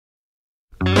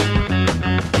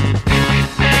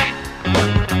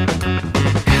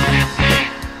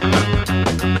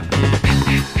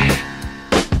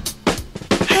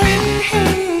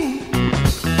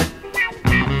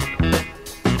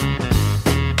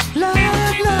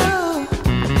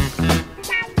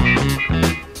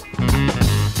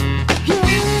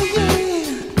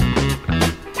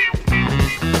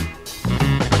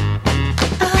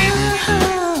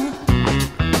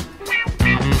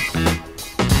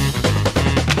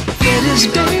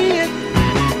is dead.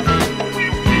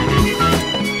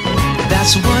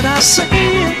 That's what I said.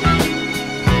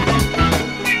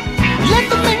 Let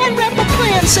the man rap a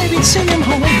plan, said he'd send him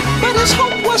home, but his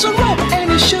hope was a rope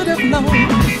and he should have known.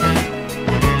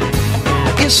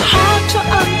 It's hard to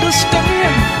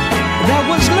understand there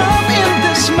was love in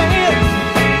this man.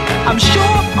 I'm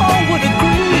sure all would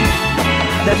agree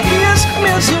that his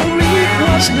misery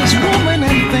was his woman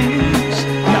and things.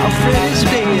 Now Freddie's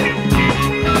dead.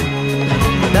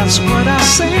 That's what I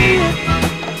said.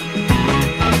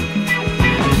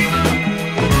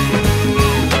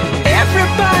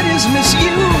 Everybody's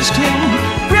misused him,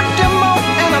 ripped him off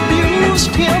and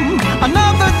abused him.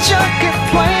 Another junkie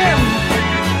plan,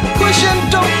 pushing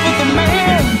dope for the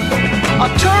man. A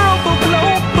terrible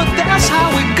blow, but that's how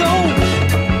it goes.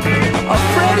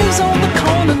 Freddie's on the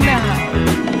corner now.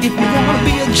 If you wanna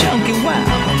be a junkie, wow,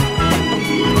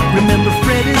 remember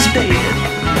Freddie's dead.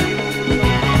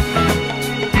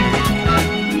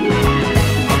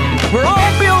 We're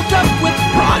all built up with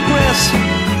progress,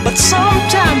 but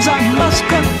sometimes I must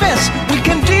confess we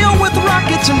can deal with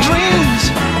rockets and dreams,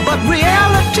 but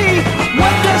reality,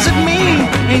 what does it mean?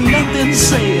 Ain't nothing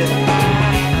said,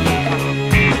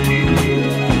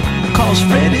 'cause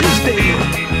Freddie's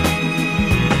dead.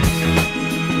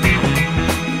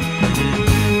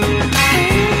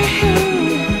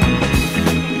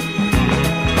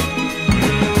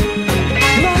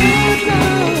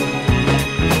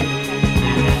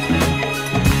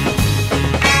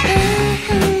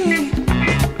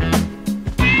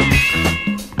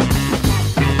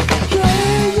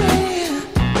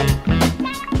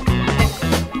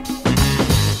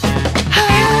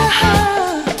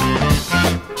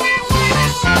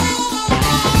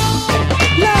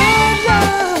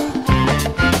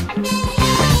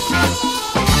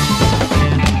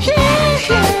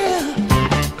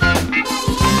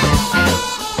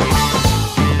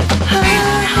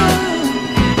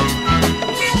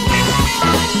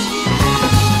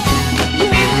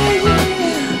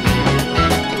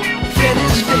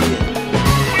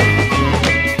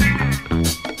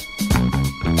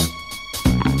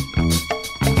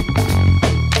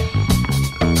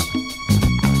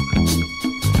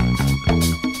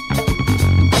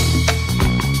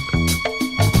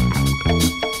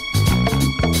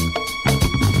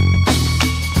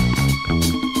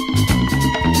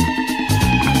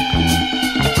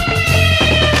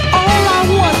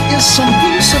 Some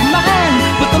peace of mind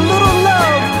with a little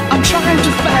love I'm trying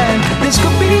to find. This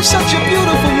could be such a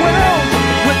beautiful world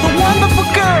with a wonderful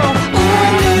girl. Ooh, I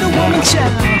need a woman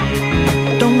child.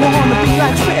 Don't wanna be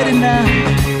like Freddie now,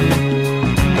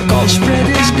 'cause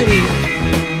Freddie's dead.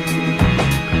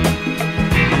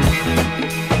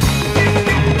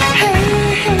 Hey,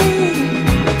 hey.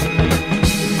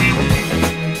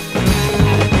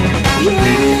 Yeah,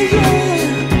 yeah.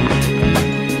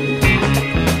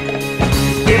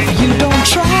 If you don't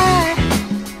try,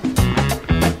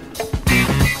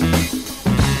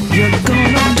 you're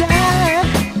gonna die.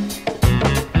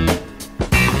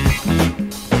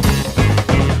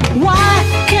 Why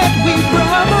can't we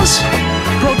brothers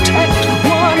protect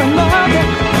one another?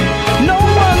 No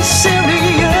one's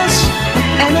serious,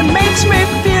 and it makes me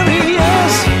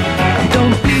furious.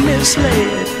 Don't be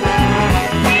misled.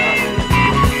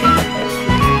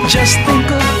 Just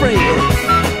think of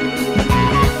Fred.